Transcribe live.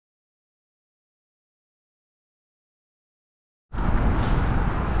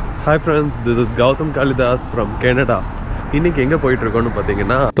Hi friends, this is Gowtham Kalidass from Canada. இன்னைக்கு எங்கே போயிட்டுருக்கோன்னு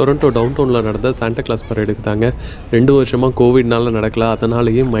பார்த்தீங்கன்னா டொரண்டோ டவுன்டவுனில் நடந்த சாண்டா கிளாஸ் பரேடுக்கு தாங்க. 2 வருஷமாக கோவிட்னால நடக்கல,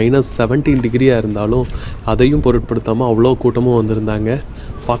 அதனாலேயே -17 டிகிரியாக இருந்தாலும் அதையும் பொருட்படுத்தாமல் அவ்வளோ கூட்டமும் வந்திருந்தாங்க.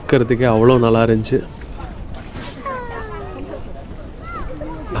 பார்க்குறதுக்கே அவ்வளோ நல்லா இருந்துச்சு.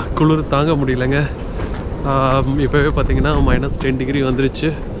 குளிர் தாங்க முடியலைங்க. இப்போவே பார்த்தீங்கன்னா -10 டிகிரி வந்துருச்சு.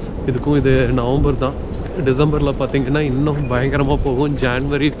 இது நவம்பர் தான். டிசம்பரில் பார்த்திங்கன்னா இன்னும் பயங்கரமாக போகும்.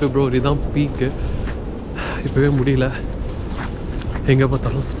 ஜான்வரி பிப்ரவரி தான் பீக்கு. இப்போவே முடியல, எங்கே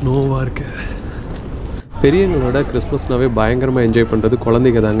பார்த்தாலும் ஸ்னோவாக இருக்குது. பெரியவங்களோட கிறிஸ்மஸ்னாவே பயங்கரமாக என்ஜாய் பண்ணுறது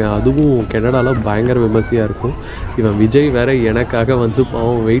குழந்தைங்க தாங்க. அதுவும் கனடாவில் பயங்கர விமர்சையாக இருக்கும். இவன் விஜய் வேறு எனக்காக வந்து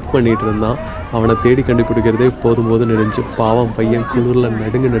பாவம் வெயிட் பண்ணிகிட்டு இருந்தான். அவனை தேடி கண்டுபிடிக்கிறதே போதும் இருந்துச்சு. பாவம் பையன் குளிரில்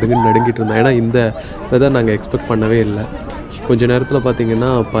நடுங்கிட்டு இருந்தான். ஏன்னா இந்த வெதர் நாங்கள் எக்ஸ்பெக்ட் பண்ணவே இல்லை. கொஞ்ச நேரத்தில்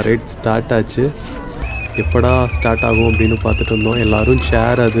பார்த்திங்கன்னா பரேட் ஸ்டார்ட் ஆச்சு. எப்படா ஸ்டார்ட் ஆகும் அப்படின்னு பார்த்துட்டு இருந்தோம். எல்லோரும்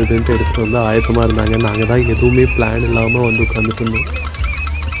சேர் அது இதுன்ட்டு எடுத்துகிட்டு வந்து ஆயத்தமாக இருந்தாங்க. நாங்கள் தான் எதுவுமே பிளான் இல்லாமல் வந்து உட்காந்துட்டு இருந்தோம்.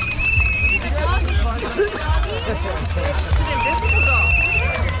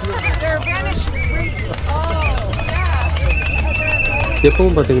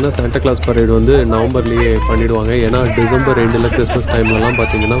 எப்பவும் பார்த்தீங்கன்னா சாண்டா கிளாஸ் பரேடு வந்து நவம்பர்லேயே பண்ணிவிடுவாங்க. ஏன்னா டிசம்பர் 2 கிறிஸ்மஸ் டைம்லலாம்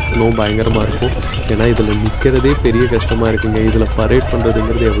பார்த்தீங்கன்னா ஸ்னோ பயங்கரமாக இருக்கும். ஏன்னா இதில் நிற்கிறதே பெரிய கஷ்டமாக இருக்குங்க. இதில் பரேட்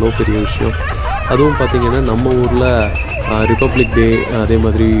பண்ணுறதுங்கிறது எவ்வளோ பெரிய விஷயம். அதுவும் பார்த்திங்கன்னா நம்ம ஊரில் ரிப்பப்ளிக் டே, அதே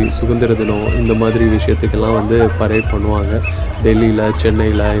மாதிரி சுதந்திர தினம், இந்த மாதிரி விஷயத்துக்கெல்லாம் வந்து பரேட் பண்ணுவாங்க. டெல்லியில்,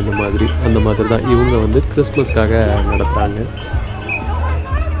 சென்னையில் அந்த மாதிரி தான் இவங்க வந்து கிறிஸ்மஸ்க்காக நடத்துகிறாங்க.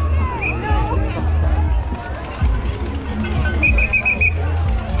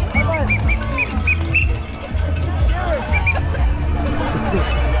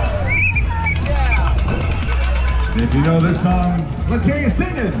 If you know this song, let's hear you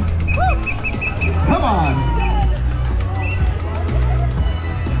singing. Come on.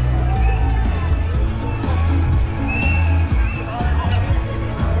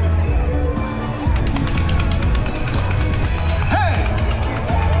 Hey!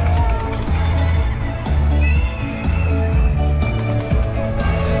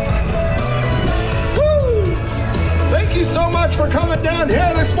 Woo! Thank you so much for coming down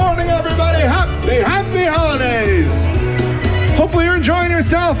here this morning, everybody. Happy holidays. Hopefully you're enjoying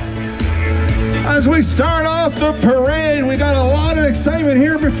yourself. As we start off the parade, we got a lot of excitement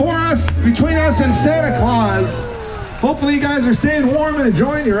here between us and Santa Claus. Hopefully you guys are staying warm and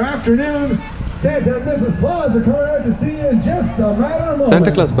enjoying your afternoon. Santa and Mrs. Claus are coming out to see you in just a matter of moments.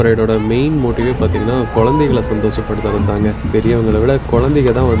 Santa Claus பரேடோட main மோட்டிவே பார்த்தீங்கன்னா குழந்தைகளை சந்தோஷப்படுத்துறது தாங்க. பெரியவங்களை விட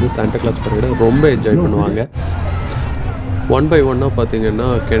குழந்தைங்க தான் வந்து Santa Claus பரேடை ரொம்ப enjoy பண்ணுவாங்க. 1 by 1 பார்த்தீங்கன்னா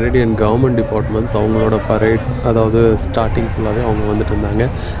கெனடியன் கவர்மெண்ட் டிபார்ட்மெண்ட்ஸ் அவங்களோட பரேட், அதாவது ஸ்டார்டிங் ஃபுல்லாகவே அவங்க வந்துட்டு இருந்தாங்க.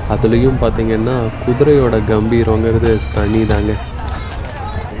 அதுலேயும் பார்த்திங்கன்னா குதிரையோட கம்பீரங்கிறது தனி தாங்க.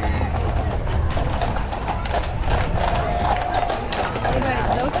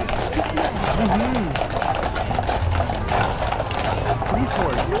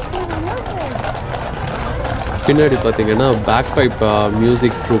 பின்னாடி பார்த்திங்கன்னா பேக் பைப்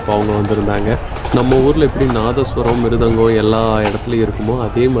மியூசிக் ட்ரூப் அவங்க வந்திருந்தாங்க. நம்ம ஊரில் எப்படி நாதஸ்வரம், மிருதங்கம் எல்லா இடத்துலையும் இருக்குமோ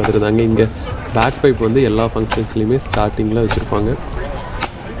அதே மாதிரி தாங்க இங்கே பேக் பைப் வந்து எல்லா ஃபங்க்ஷன்ஸ்லையுமே ஸ்டார்டிங்கில் வச்சுருப்பாங்க.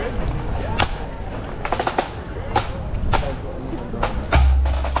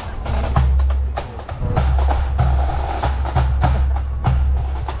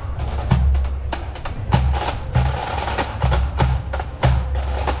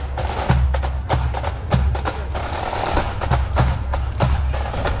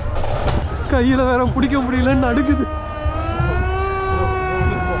 கையில் வேற பிடிக்க முடியலன்னு அடுக்குது.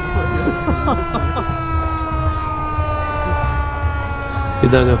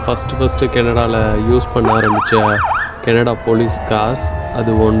 இதாங்க ஃபஸ்ட்டு கனடாவில் யூஸ் பண்ண ஆரம்பித்த கனடா போலீஸ் கார்ஸ்.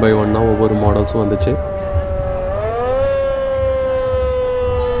 அது 1 by 1 ஒவ்வொரு மாடல்ஸும் வந்துச்சு.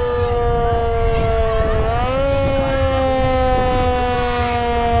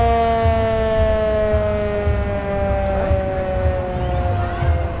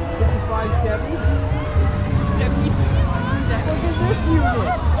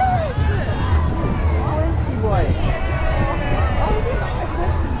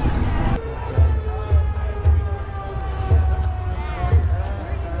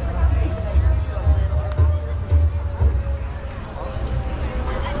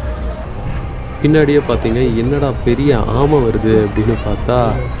 பின்னாடியே பார்த்தீங்க என்னடா பெரிய ஆமை வருது அப்படின்னு பார்த்தா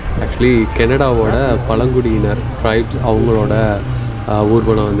ஆக்சுவலி கனடாவோட பழங்குடியினர் ட்ரைப்ஸ் அவங்களோட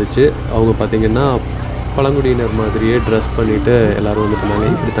ஊர்வலம் வந்துச்சு. அவங்க பார்த்திங்கன்னா பழங்குடியினர் மாதிரியே ட்ரெஸ் பண்ணிவிட்டு எல்லோரும் வந்துட்டு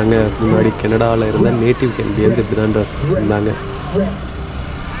இருந்தாங்க. இப்படி தாங்க முன்னாடி கனடாவில் இருந்த நேட்டிவ் கெனடியன்ஸ் இப்படி தான் ட்ரெஸ் பண்ணியிருந்தாங்க.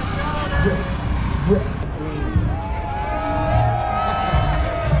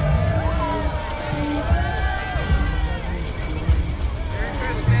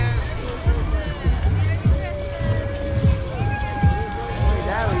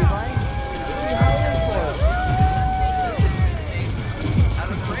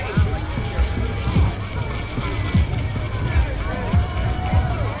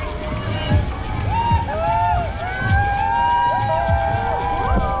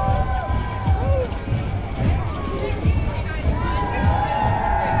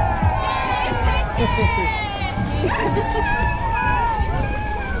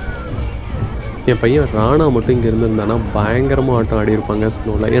 என் பையன் ராணா மட்டும் இங்கே இருந்திருந்தானா பயங்கரமாக ஆட்டம் ஆடியிருப்பாங்க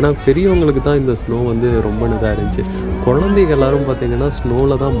ஸ்னோவில். ஏன்னா பெரியவங்களுக்கு தான் இந்த ஸ்னோ வந்து ரொம்ப இதாக இருந்துச்சு. குழந்தைங்க எல்லோரும் பார்த்திங்கன்னா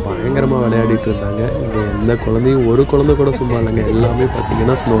ஸ்னோவில் தான் பயங்கரமாக விளையாடிட்டு இருந்தாங்க. இங்கே எந்த குழந்தையும் ஒரு குழந்தை கூட சும்மா இல்லைங்க, எல்லாமே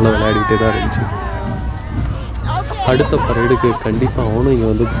பார்த்திங்கன்னா ஸ்னோவில் விளையாடிட்டே தான் இருந்துச்சு. அடுத்த பரேடுக்கு கண்டிப்பாக அவனும் இங்கே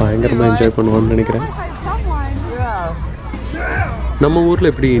வந்து பயங்கரமாக என்ஜாய் பண்ணுவான்னு நினைக்கிறேன். நம்ம ஊரில்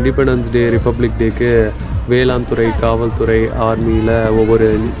எப்படி இண்டிபெண்டன்ஸ் டே, ரிப்பப்ளிக் டேக்கு வேளாண் துறை, காவல்துறை, ஆர்மியில் ஒவ்வொரு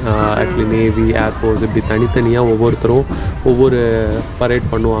ஆக்சுவலி நேவி, ஏர்ஃபோர்ஸ் இப்படி தனித்தனியாக ஒவ்வொருத்தரும் ஒவ்வொரு பரேட்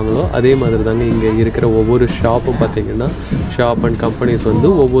பண்ணுவாங்களோ அதே மாதிரி தாங்க இங்கே இருக்கிற ஒவ்வொரு ஷாப்பும் பார்த்திங்கன்னா ஷாப் அண்ட் கம்பெனிஸ் வந்து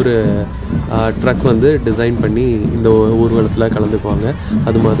ஒவ்வொரு ட்ரக் வந்து டிசைன் பண்ணி இந்த ஊர்வலத்தில் கலந்துக்குவாங்க.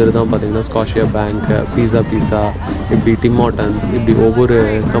 அது மாதிரி தான் பார்த்திங்கன்னா ஸ்காஷியா பேங்க், பீஸா இப்படி டிமாட்டன்ஸ் இப்படி ஒவ்வொரு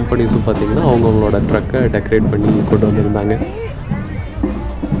கம்பெனிஸும் பார்த்திங்கன்னா அவங்கவுங்களோட ட்ரக்கை டெக்கரேட் பண்ணி கொண்டு வந்திருந்தாங்க.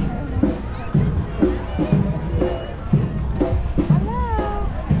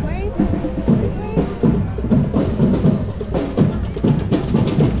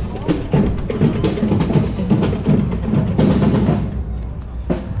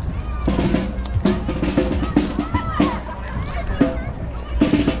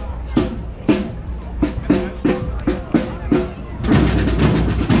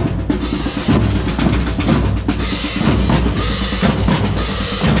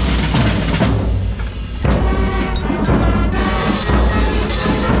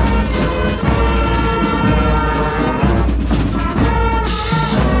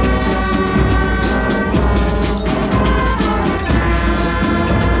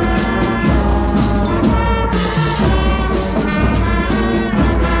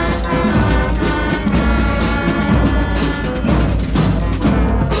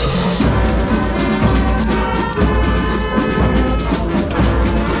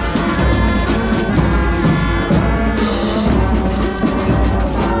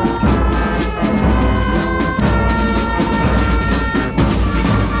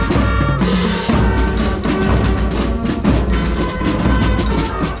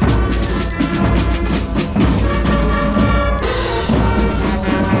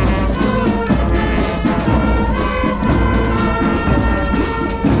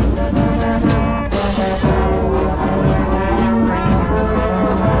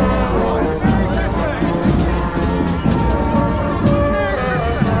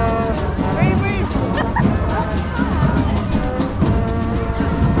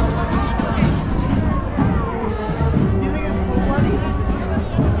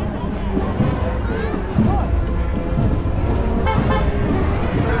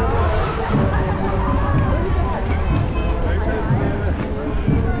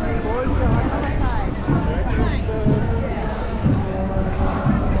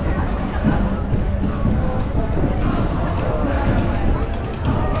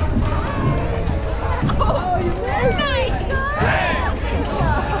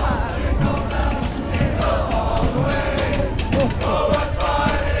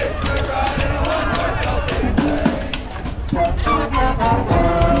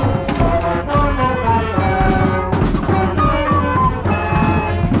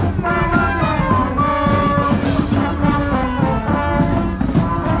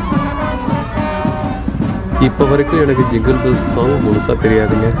 இப்போ வரைக்கும் எனக்கு ஜிங்கிள் பெல்ஸ் சாங் முழுசாக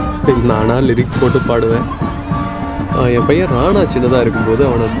தெரியாதுங்க. நானாக லிரிக்ஸ் போட்டு பாடுவேன். என் பையன் ராணா சின்னதாக இருக்கும்போது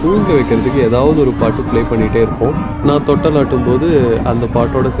அவனை தூங்க வைக்கிறதுக்கு ஏதாவது ஒரு பாட்டு ப்ளே பண்ணிகிட்டே இருப்போம். நான் தொட்டலாட்டும் போது அந்த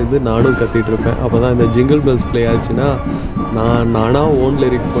பாட்டோடு சேர்ந்து நானும் கத்திகிட்டு இருப்பேன். அப்போ தான் இந்த ஜிங்கிள் பெல்ஸ் ப்ளே ஆச்சுன்னா நானாக ஓன்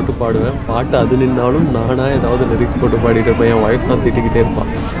லிரிக்ஸ் போட்டு பாடுவேன். பாட்டு அது நின்னாலும் நானாக ஏதாவது லிரிக்ஸ் போட்டு பாடிட்டு இருப்பேன். என் ஒய்ஃப் தான் திட்டிக்கிட்டே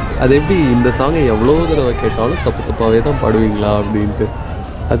இருப்பான், அது எப்படி இந்த சாங்கை எவ்வளோ தடவை கேட்டாலும் தப்பு தப்பாகவே தான் பாடுவீங்களா அப்படின்ட்டு.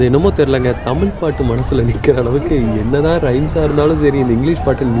 அது என்னமோ தெரிலங்க, தமிழ் பாட்டு மனசில் நிற்கிற அளவுக்கு என்னதான் ரைம்ஸாக இருந்தாலும் சரி இந்த இங்கிலீஷ்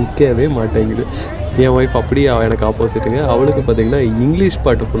பாட்டு நிற்கவே மாட்டேங்குது. என் ஒய்ஃப் அப்படியே எனக்கு ஆப்போசிட்டுங்க. அவளுக்கு பார்த்திங்கன்னா இங்கிலீஷ்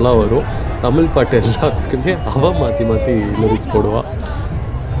பாட்டு ஃபுல்லாக வரும், தமிழ் பாட்டு எல்லாத்துக்குமே அவள் மாற்றி மாற்றி லிரிக்ஸ் போடுவாள்.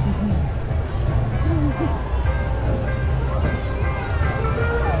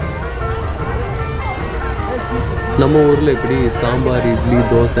 நம்ம ஊரில் எப்படி சாம்பார், இட்லி,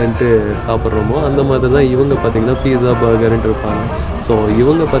 தோசைன்ட்டு சாப்பிட்றோமோ அந்த மாதிரி தான் இவங்க பார்த்திங்கன்னா பீஸா, பர்கர்ன்ட்டு இருப்பாங்க. ஸோ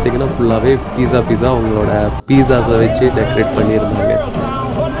இவங்க பார்த்திங்கன்னா ஃபுல்லாகவே பீஸா அவங்களோட பீஸாஸை வச்சு டெக்கரேட் பண்ணியிருந்தாங்க.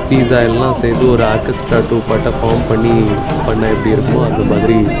 பீஸா எல்லாம் சேர்த்து ஒரு ஆர்கெஸ்ட்ரா பாட்டை ஃபார்ம் பண்ண எப்படி இருக்குமோ அந்த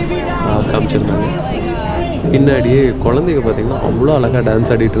மாதிரி காமிச்சிருந்தாங்க. பின்னாடியே குழந்தைங்க பார்த்திங்கன்னா அவ்வளோ அழகாக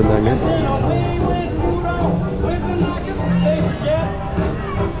டான்ஸ் ஆடிட்டு இருந்தாங்க.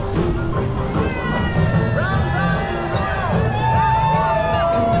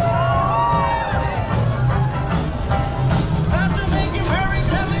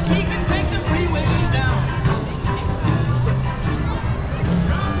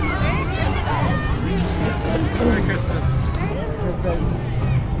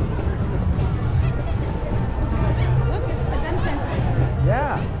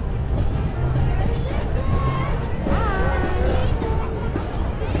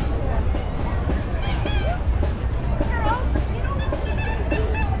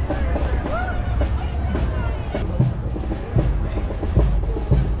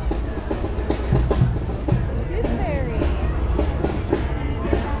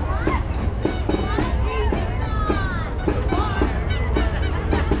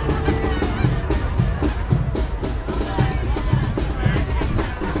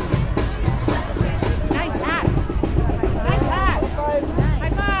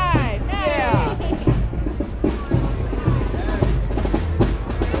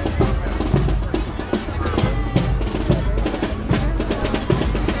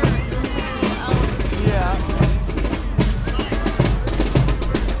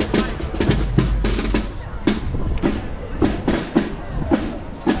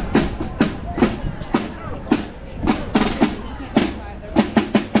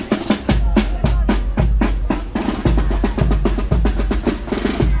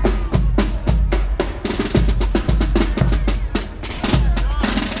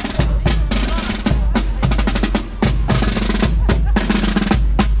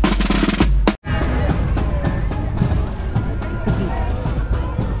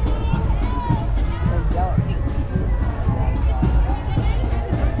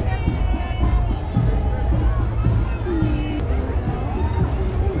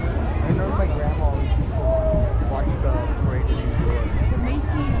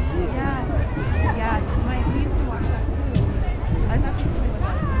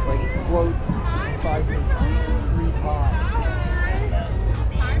 floats 5 to 3 pods.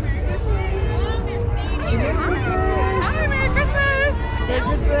 Hi, Merry Christmas! Merry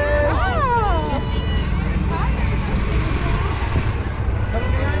Christmas!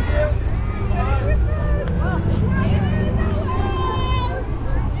 Coming behind you.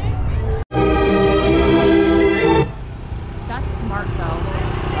 That's smart though.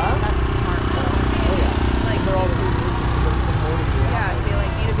 Huh? That's smart though. Oh yeah. Like, They're all the yeah, they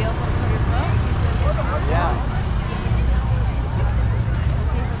like need to be able to put your foot. Yeah.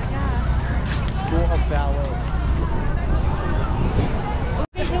 Okay for the gas. School of ballet.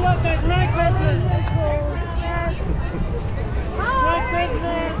 Merry Christmas! Merry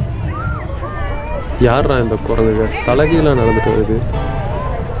Christmas! யாரா இந்த குரங்குங்க தலைகீழாக நடந்துட்டு வருது?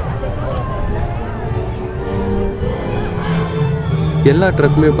 எல்லா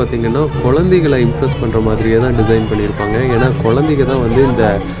ட்ரக்குமே பார்த்தீங்கன்னா குழந்தைகளை Impress பண்ணுற மாதிரியே தான் டிசைன் பண்ணியிருப்பாங்க. ஏன்னா குழந்தைங்க தான் வந்து இந்த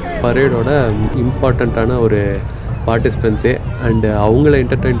பரேடோட இம்பார்ட்டண்ட்டான ஒரு பார்ட்டிசிபென்ட்ஸே. அண்டு அவங்கள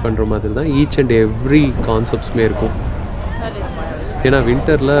என்டர்டெயின் பண்ணுற மாதிரி தான் ஈச் அண்ட் எவ்ரி கான்செப்ட்ஸுமே இருக்கும். ஏன்னா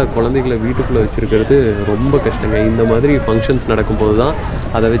வின்டரில் குழந்தைகளை வீட்டுக்குள்ளே வச்சுருக்கிறது ரொம்ப கஷ்டங்க. இந்த மாதிரி ஃபங்க்ஷன்ஸ் நடக்கும்போது தான்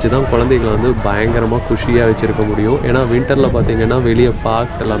அதை வச்சு தான் குழந்தைகளை வந்து பயங்கரமாக குஷியாக வச்சுருக்க முடியும். ஏன்னா வின்டரில் பார்த்திங்கன்னா வெளியே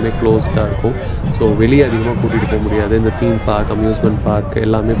பார்க்ஸ் எல்லாமே க்ளோஸ்டாக இருக்கும். ஸோ வெளியே அதிகமாக கூட்டிகிட்டு போக முடியாது. இந்த தீம் பார்க், அம்யூஸ்மெண்ட் பார்க்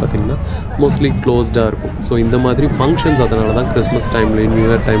எல்லாமே பார்த்திங்கன்னா மோஸ்ட்லி க்ளோஸ்டாக இருக்கும். ஸோ இந்த மாதிரி ஃபங்க்ஷன்ஸ் அதனால தான் கிறிஸ்மஸ் டைம்லேயும் நியூ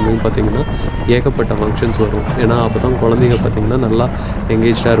இயர் டைம்லேயும் பார்த்திங்கன்னா ஏகப்பட்ட ஃபங்க்ஷன்ஸ் வரும். ஏன்னா அப்போ தான் குழந்தைங்க பார்த்திங்கன்னா நல்லா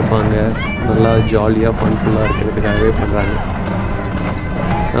எங்கேஜாக இருப்பாங்க, நல்லா ஜாலியாக ஃபன்ஃபுல்லாக இருக்கிறதுக்காகவே பண்ணுறாங்க.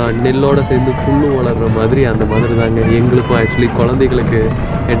 நெல்லோடு சேர்ந்து புல்லும் வளர்கிற மாதிரி அந்த மாதிரி தாங்க எங்களுக்கும் ஆக்சுவலி குழந்தைகளுக்கு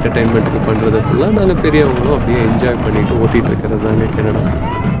என்டர்டெயின்மெண்ட்டுக்கு பண்ணுறது ஃபுல்லாக நாங்கள் பெரியவங்களும் அப்படியே என்ஜாய் பண்ணிவிட்டு ஓட்டிகிட்டு இருக்கிறது தாங்க கனடா.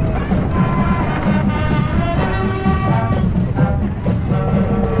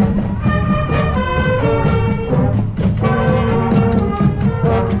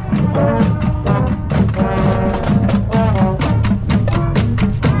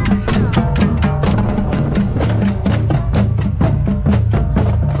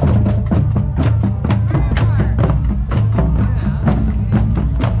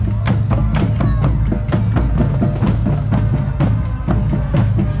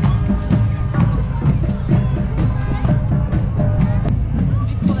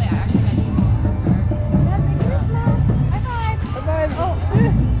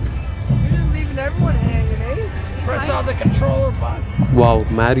 வாவ்,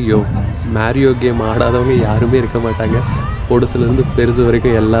 மேரியோ கேம் ஆடாதவங்க யாருமே இருக்க மாட்டாங்க. பொடுசுலேருந்து பெருசு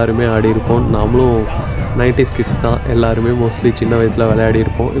வரைக்கும் எல்லாருமே ஆடி இருப்போம். நாமளும் 90s கிட்ஸ் தான் எல்லாருமே மோஸ்ட்லி சின்ன வயசில் விளையாடி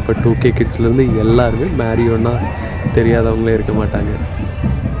இருப்போம். இப்போ 2K கிட்ஸ்லேருந்து எல்லாருமே மேரியோன்னா தெரியாதவங்களே இருக்க மாட்டாங்க.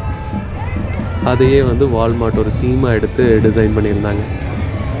 அதையே வந்து வால்மார்ட் ஒரு தீமாக எடுத்து டிசைன் பண்ணியிருந்தாங்க.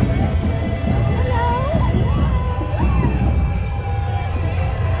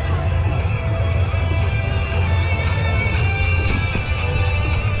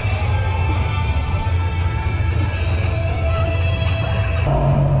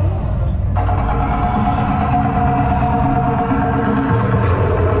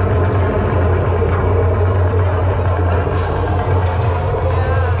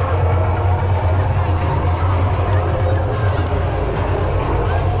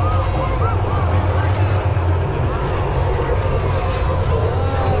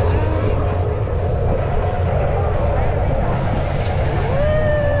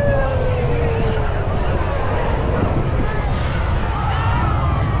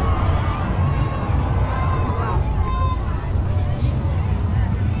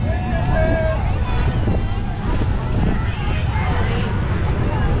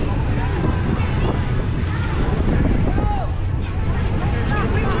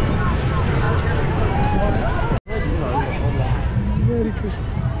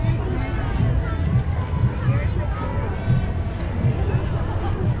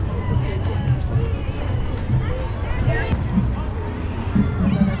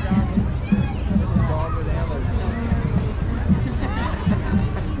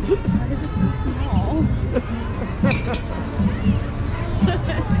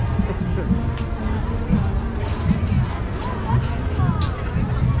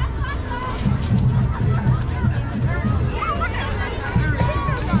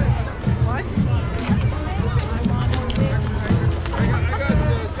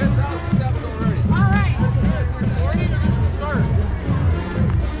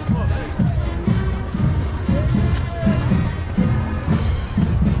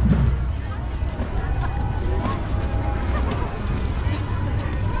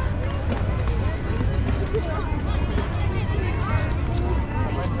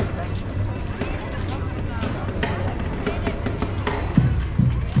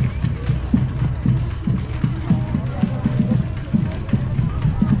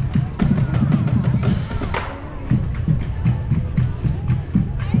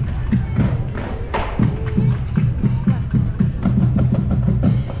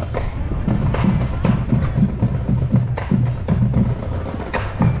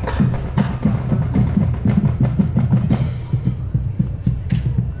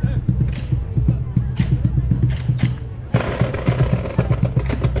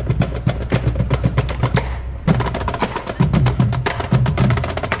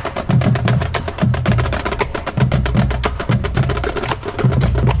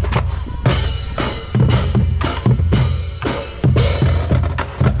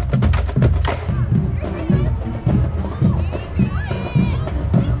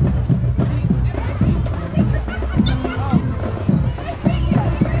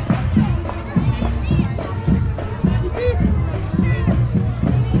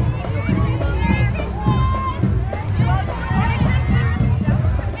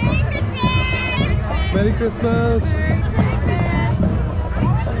 Christmas.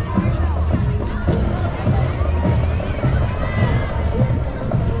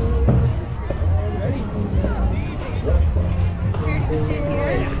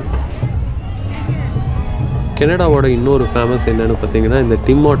 கனடாவோட இன்னொரு ஃபேமஸ் என்னென்னு பார்த்தீங்கன்னா இந்த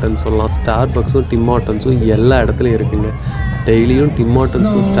டிம் ஹார்ட்டன்ஸ் சொல்லலாம். ஸ்டார் பக்ஸும் டிம் ஹார்ட்டன்ஸும் எல்லா இடத்துலையும் இருக்குங்க. டெய்லியும் டிம்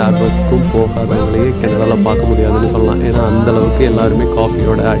ஹார்ட்டன்ஸ்க்கும் ஸ்டார் பக்ஸ்க்கும் போகாதவங்களையே கனடாவில் பார்க்க முடியாதுன்னு சொல்லலாம். ஏன்னா அந்தளவுக்கு எல்லாருமே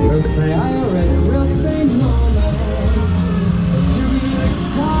காஃபியோட அடிக்ட்.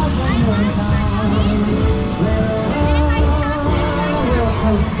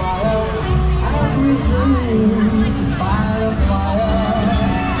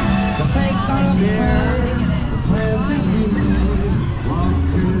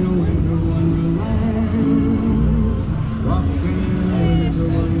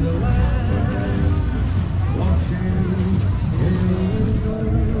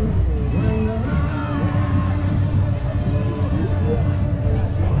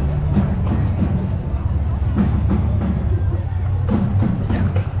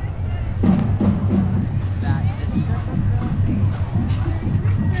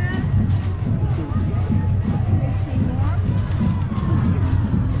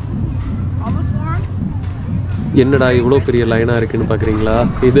 என்னடா இவ்வளோ பெரிய லைனாக இருக்குன்னு பார்க்குறீங்களா?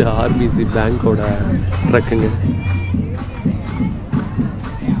 இது ஆர்பிசி பேங்க்கோட ட்ரக்குங்க.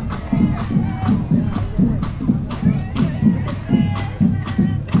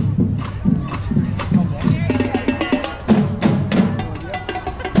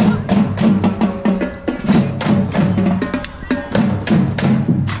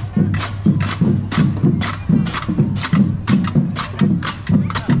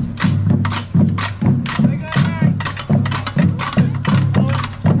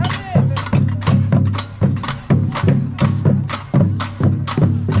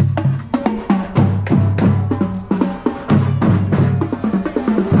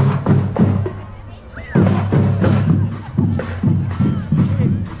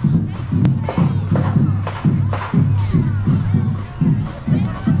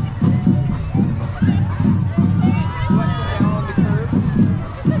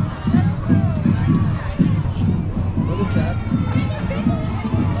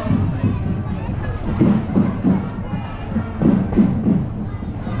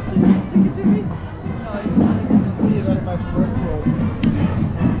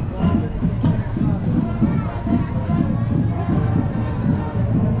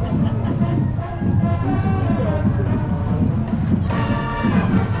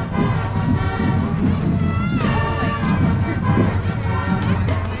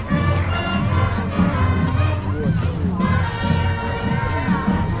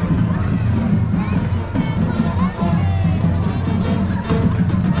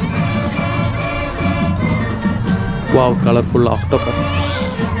 Wow, colourful octopus.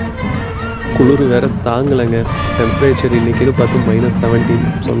 குளிர் வேறு தாங்கலைங்க. டெம்பரேச்சர் இன்றைக்கின்னு பார்த்து -17.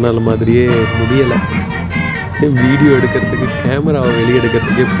 சொன்ன மாதிரியே முடியலை. வீடியோ எடுக்கிறதுக்கு கேமராவை வெளியே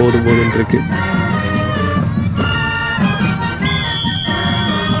எடுக்கிறதுக்கே போதும்னு இருக்கு.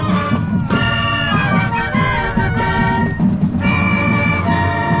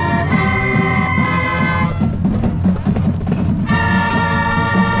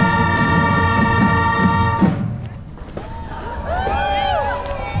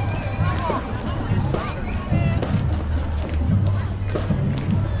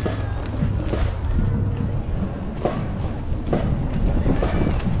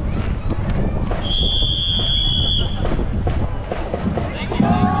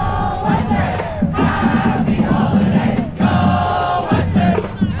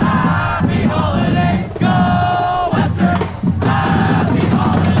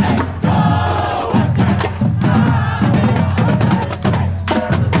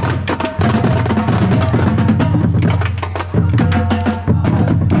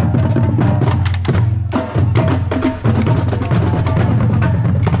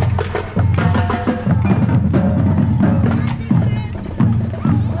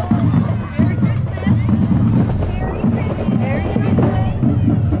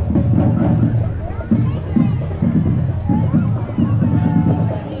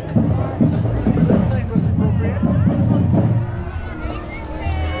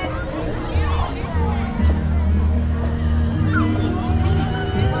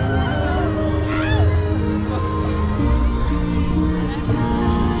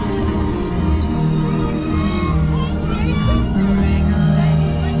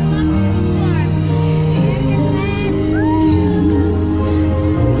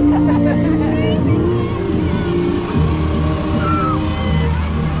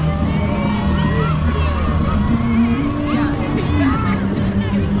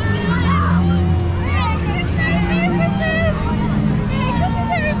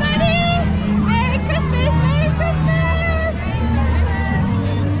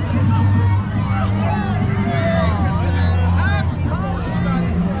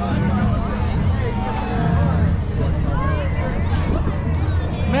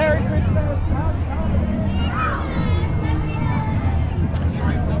 Merry Christmas.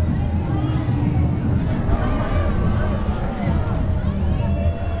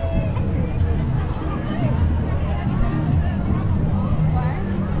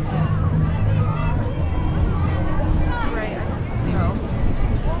 Right, I missed 0.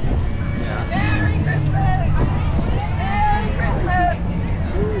 Merry Christmas!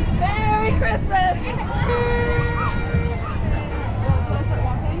 Merry Christmas! Merry Christmas!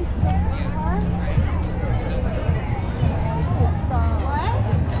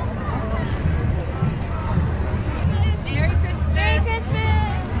 Merry Christmas!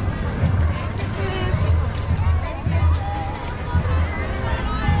 Merry Christmas!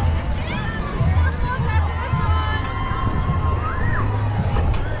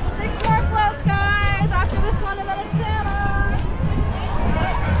 Six more floats, guys, after this one, and then it's Santa.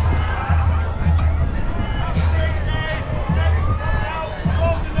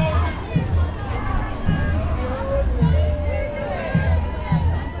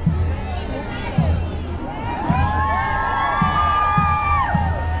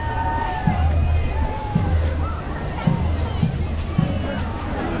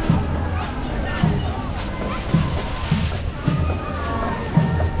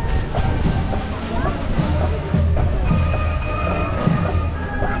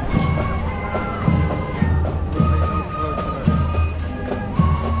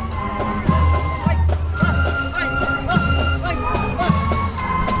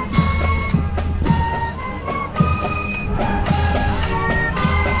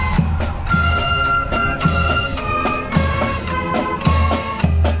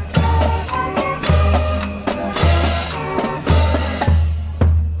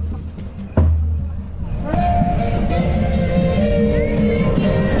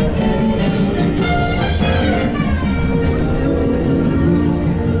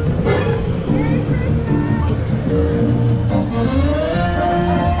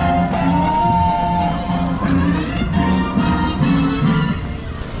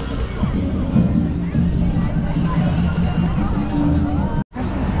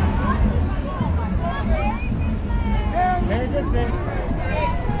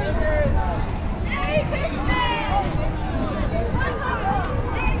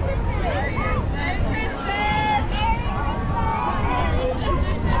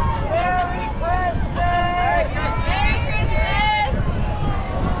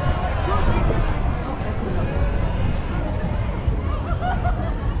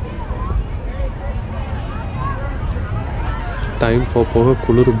 Time போக போக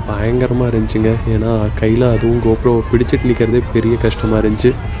குளிர் பயங்கரமாக இருந்துச்சுங்க. ஏன்னா கையில் அதுவும் கோப்ரோ பிடிச்சிட்டு நிற்கிறதே பெரிய கஷ்டமாக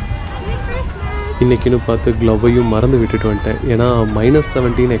இருந்துச்சு. இன்றைக்கின்னு பார்த்து க்ளவ்வையும் மறந்து விட்டுட்டு வந்துட்டேன். ஏன்னா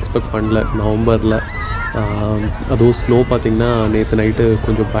 -17 எக்ஸ்பெக்ட் பண்ணல நவம்பரில். அதுவும் ஸ்னோ பார்த்திங்கன்னா நேற்று நைட்டு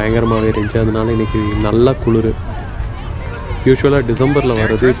கொஞ்சம் பயங்கரமாகவே இருந்துச்சு. அதனால இன்றைக்கி நல்லா குளிர். யூஸ்வலாக டிசம்பரில்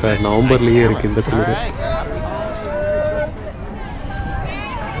வர்றது இப்போ நவம்பர்லேயே இருக்குது இந்த குளிர்.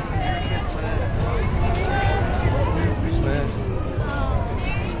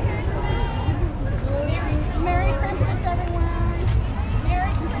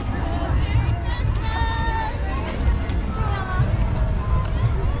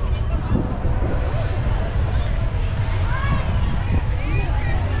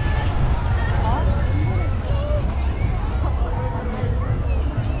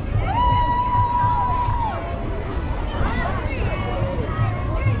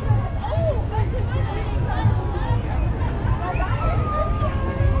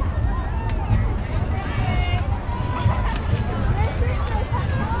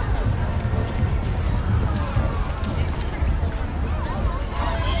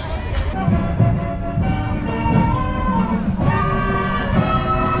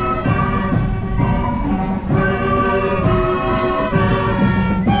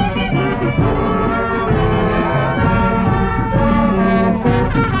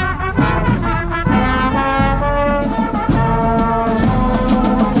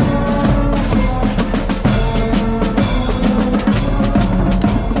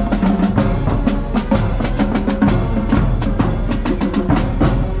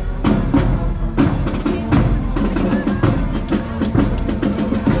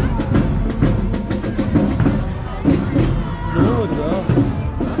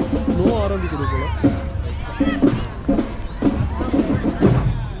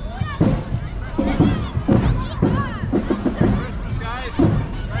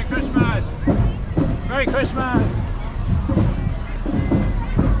 Merry Christmas!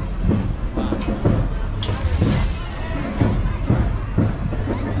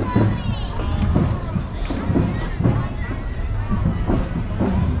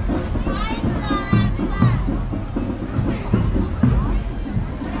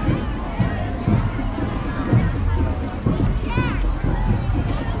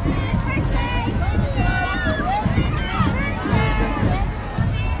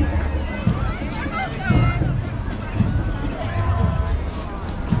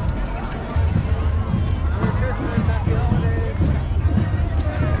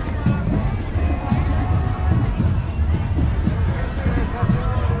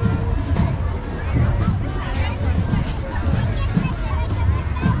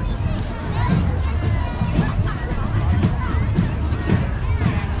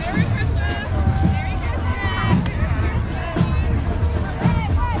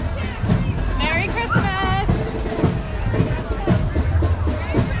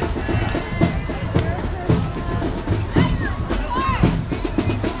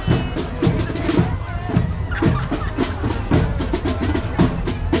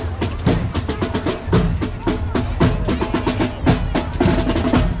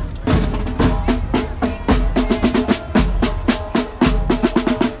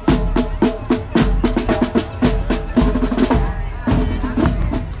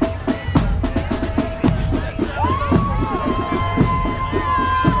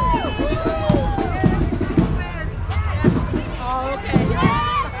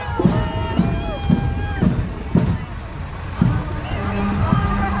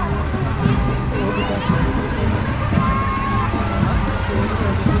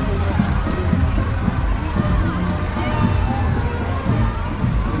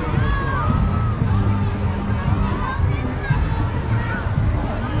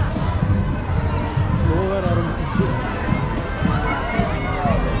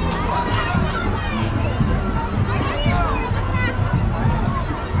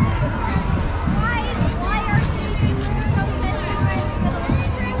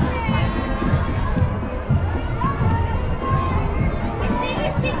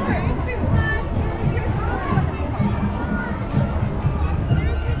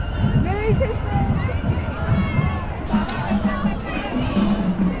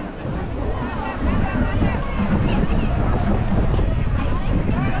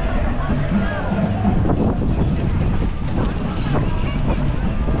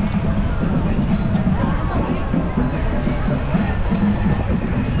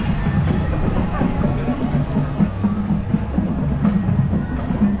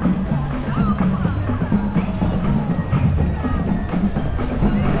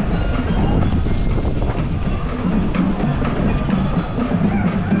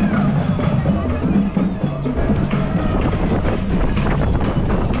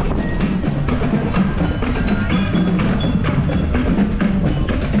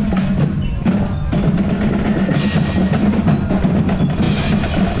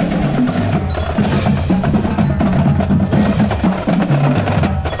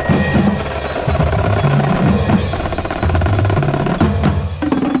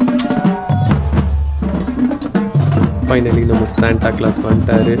 ஃபைனலி நம்ம சாண்டா கிளாஸ்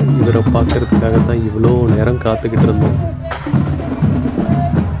வந்துட்டாரு. இவரை பார்க்கறதுக்காக தான் இவ்வளோ நேரம் காத்துக்கிட்டு இருந்தோம்.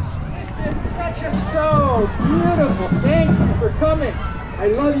 So beautiful. Thank you for coming. I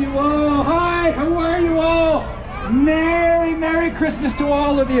love you all. Hi, how are you all? Merry Christmas to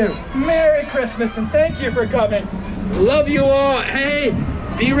all of you. Merry Christmas and thank you for coming. Love you all. Hey,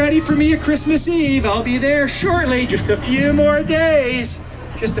 be ready for me at Christmas Eve. I'll be there shortly. Just a few more days.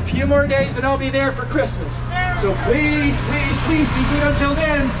 Just a few more days and I'll be there for Christmas. So please be good until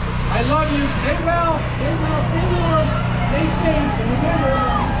then. I love you. Stay well, stay warm, stay safe, and remember,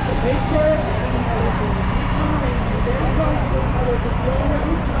 take care.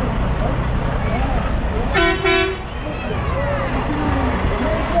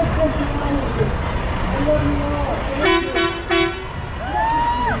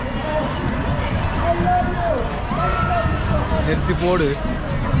 நிறுத்தி போடு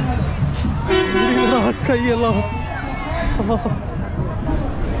கையெல்லாம்.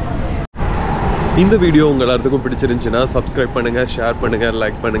 இந்த video உங்கள் எல்லாத்துக்கும் பிடிச்சிருந்துச்சுன்னா subscribe பண்ணுங்கள், share பண்ணுங்கள்,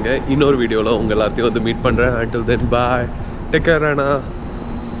 like பண்ணுங்கள். இன்னொரு வீடியோவில் உங்கள் எல்லாத்தையும் வந்து மீட் பண்ணுறேன். until then bye, take care Anna.